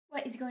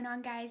What is going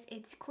on, guys?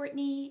 It's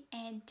Courtney,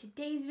 and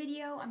today's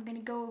video I'm going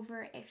to go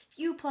over a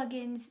few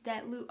plugins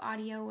that Loot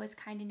Audio was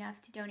kind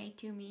enough to donate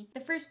to me. The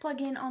first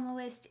plugin on the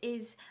list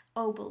is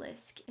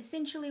Obelisk.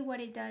 Essentially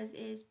what it does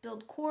is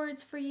build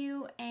chords for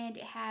you, and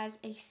it has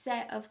a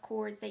set of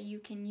chords that you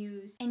can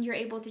use, and you're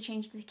able to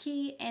change the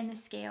key and the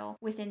scale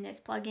within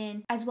this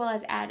plugin, as well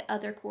as add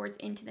other chords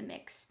into the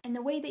mix. And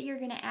the way that you're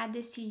going to add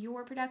this to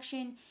your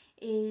production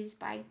is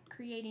by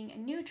creating a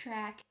new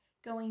track,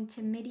 going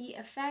to MIDI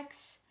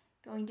effects,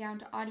 going down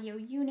to audio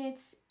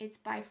units. It's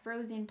by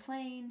Frozen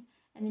Plane,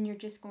 and then you're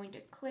just going to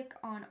click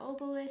on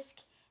Obelisk,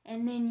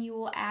 and then you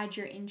will add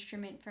your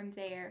instrument from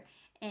there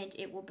and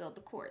it will build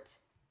the chords.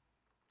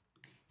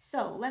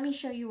 So let me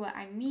show you what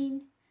I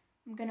mean.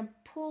 I'm gonna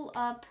pull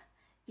up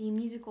the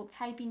musical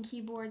typing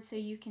keyboard so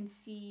you can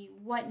see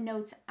what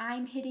notes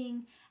I'm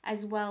hitting,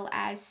 as well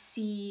as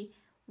see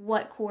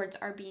what chords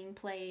are being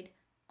played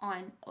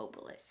on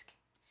Obelisk.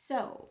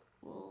 So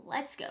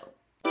let's go.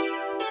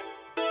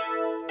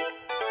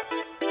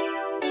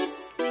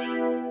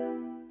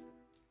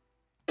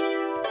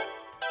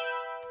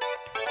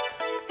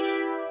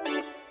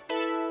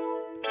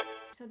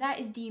 So that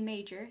is D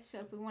major. So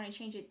if we want to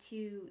change it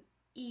to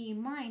E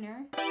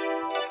minor,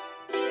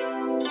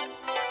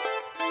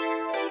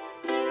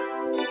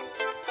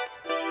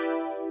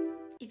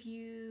 if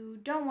you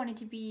don't want it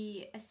to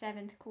be a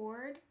 7th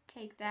chord,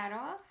 take that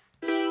off.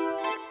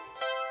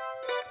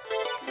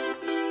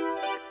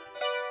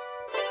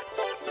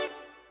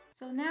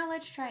 So now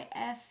let's try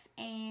F,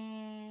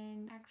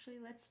 and actually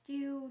let's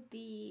do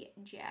the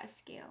jazz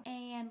scale.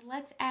 And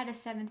let's add a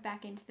 7th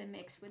back into the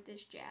mix with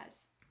this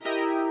jazz.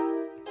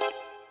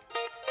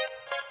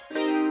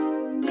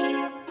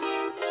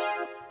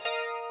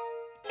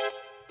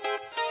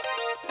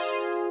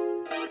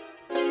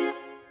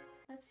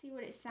 Let's see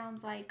what it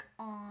sounds like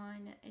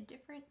on a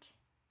different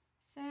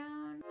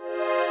sound.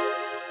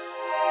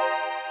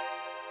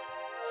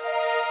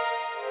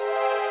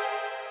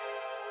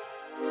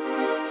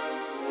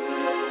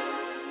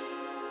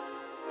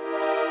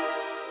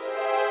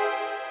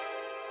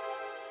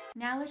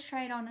 Now let's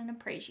try it on an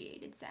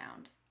appreciated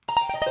sound.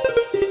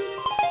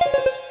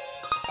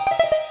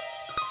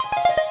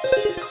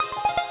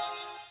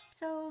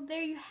 So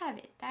there you have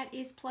it. That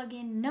is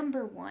plugin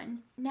number 1.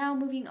 Now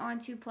moving on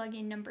to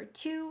plugin number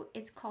 2.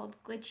 It's called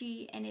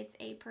Glitchy, and it's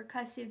a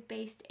percussive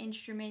based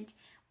instrument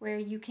where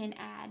you can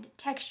add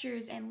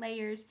textures and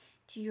layers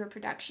to your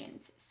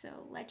productions. So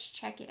let's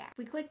check it out. If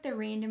we click the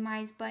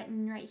randomize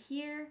button right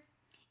here,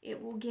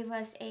 it will give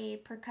us a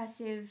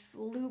percussive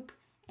loop,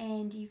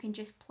 and you can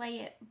just play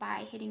it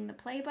by hitting the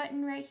play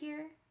button right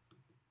here.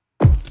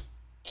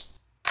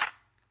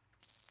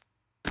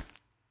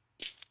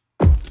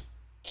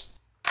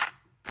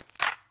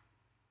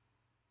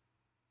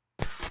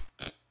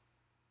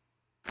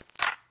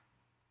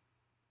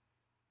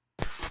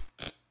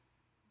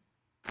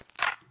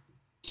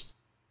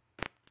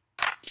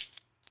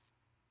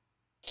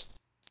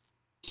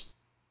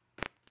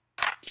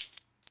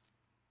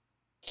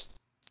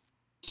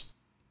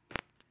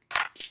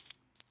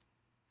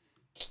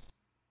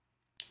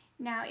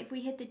 Now, if we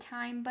hit the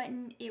time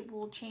button, it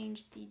will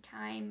change the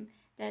time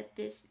that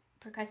this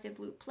percussive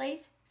loop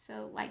plays.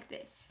 So like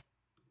this.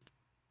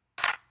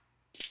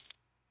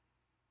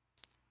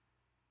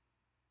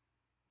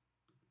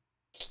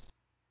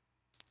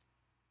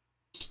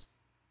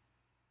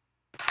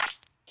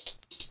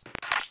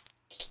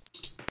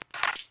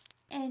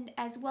 And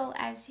as well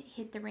as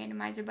hit the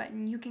randomizer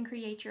button, you can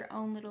create your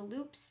own little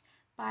loops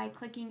by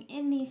clicking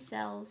in these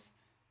cells,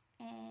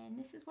 and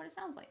this is what it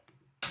sounds like.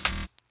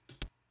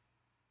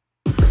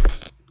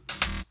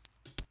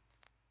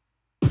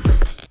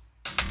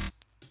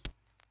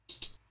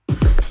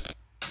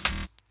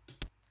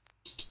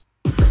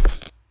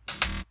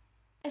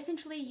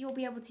 Essentially, you'll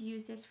be able to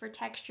use this for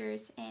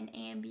textures and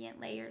ambient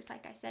layers,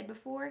 like I said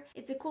before.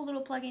 It's a cool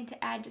little plugin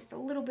to add just a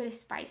little bit of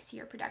spice to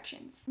your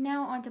productions.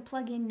 Now on to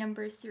plugin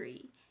number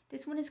 3.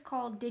 This one is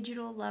called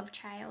Digital Love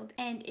Child,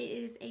 and it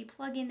is a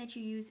plugin that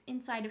you use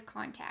inside of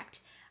Contact.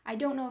 I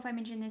don't know if I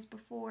mentioned this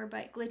before,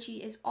 but Glitchy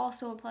is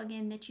also a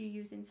plugin that you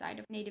use inside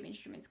of Native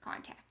Instruments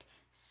Contact.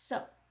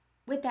 So,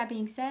 with that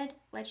being said,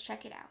 let's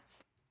check it out.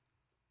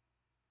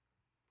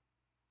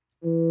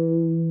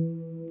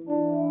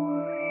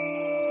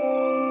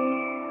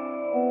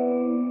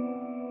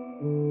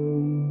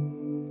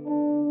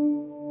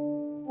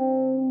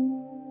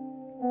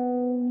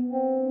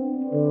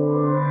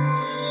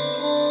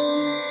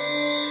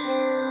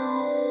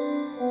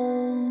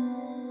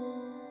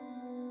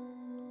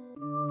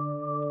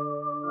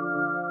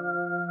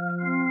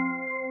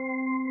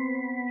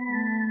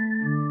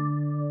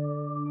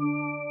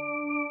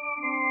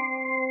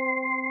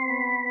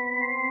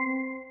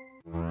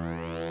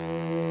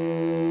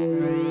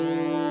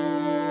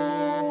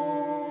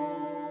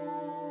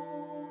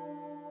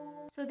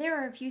 So there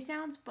are a few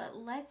sounds, but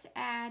let's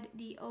add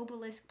the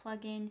Obelisk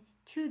plugin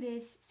to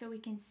this so we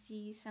can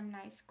see some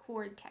nice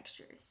chord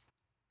textures.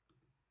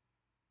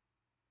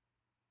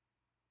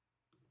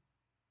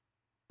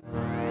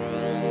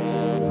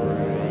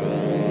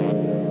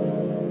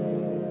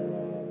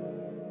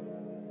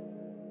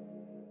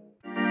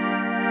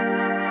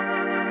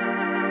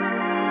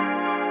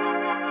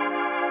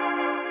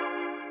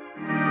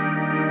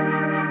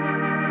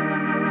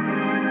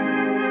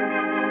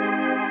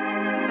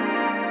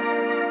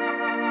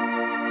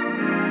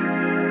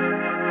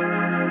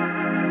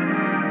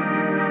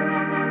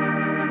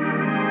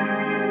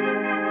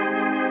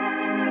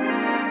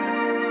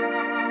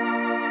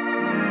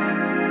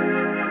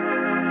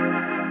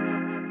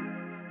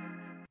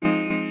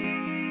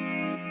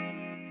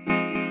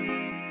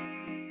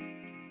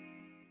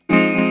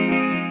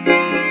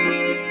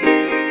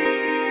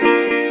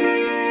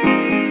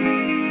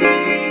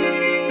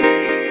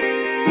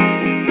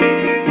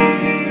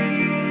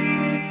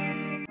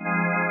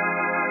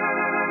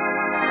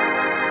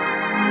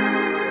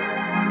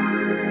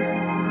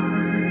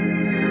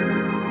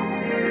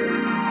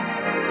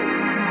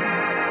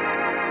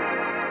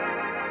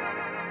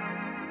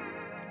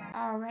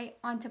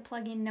 to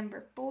plugin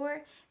number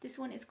 4. This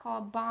one is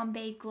called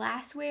Bombay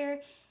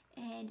Glassware,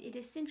 and it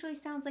essentially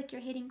sounds like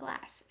you're hitting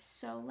glass.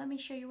 So let me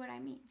show you what I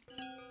mean.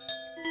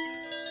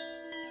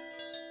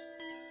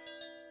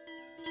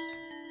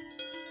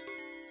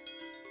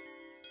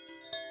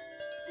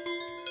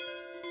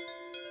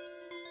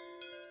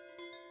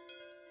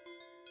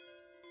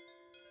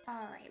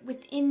 Alright,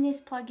 within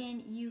this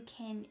plugin you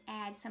can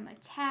add some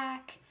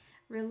attack,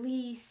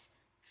 release,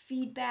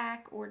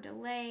 feedback, or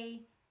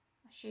delay.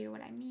 I'll show you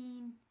what I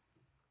mean.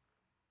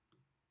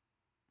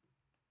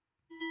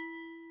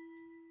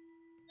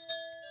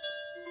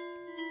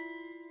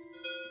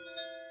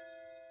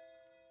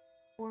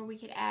 Or we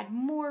could add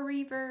more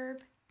reverb.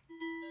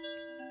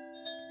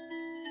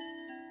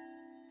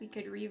 We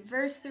could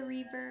reverse the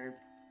reverb.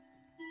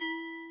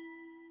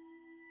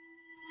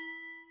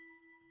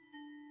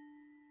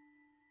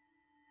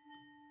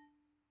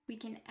 We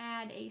can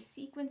add a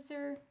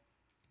sequencer.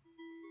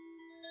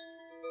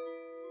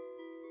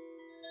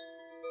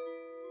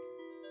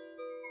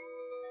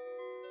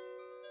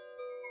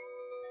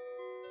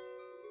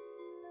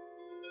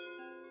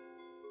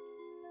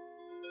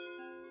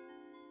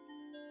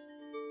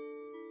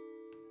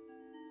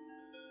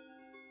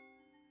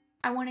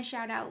 I want to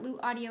shout out Loot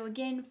Audio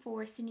again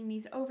for sending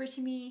these over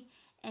to me.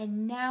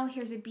 And now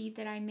here's a beat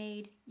that I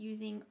made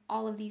using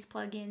all of these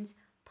plugins,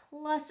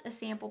 plus a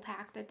sample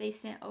pack that they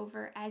sent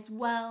over as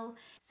well.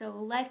 So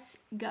let's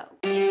go.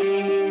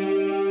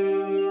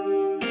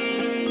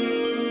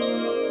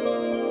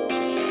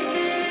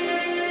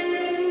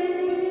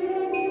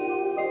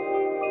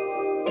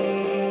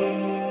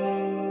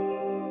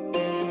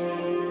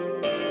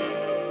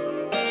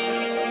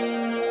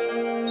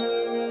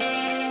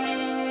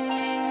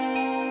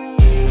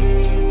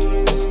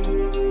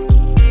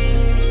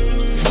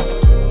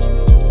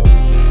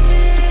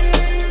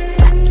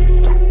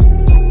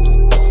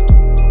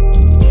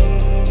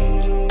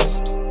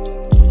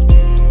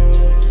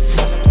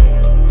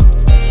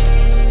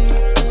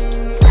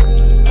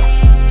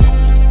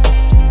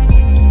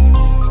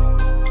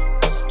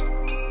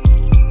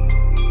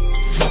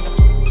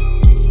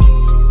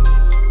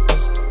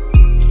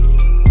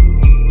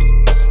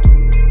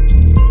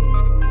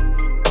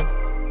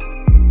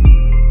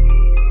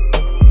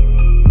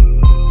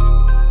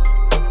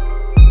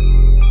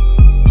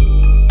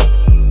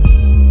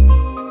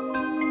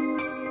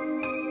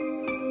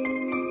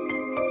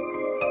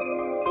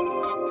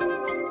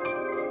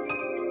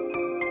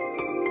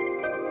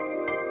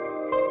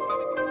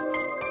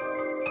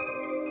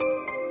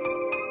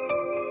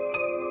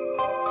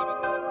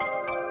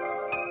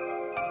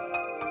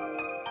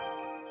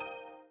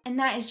 And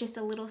that is just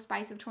a little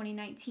spice of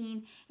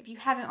 2019. If you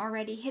haven't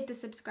already, hit the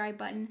subscribe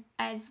button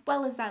as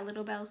well as that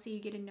little bell so you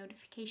get a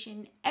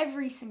notification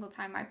every single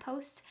time I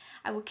post.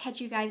 I will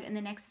catch you guys in the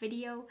next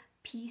video.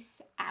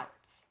 Peace out.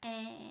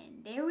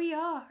 And there we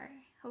are.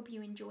 Hope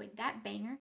you enjoyed that banger.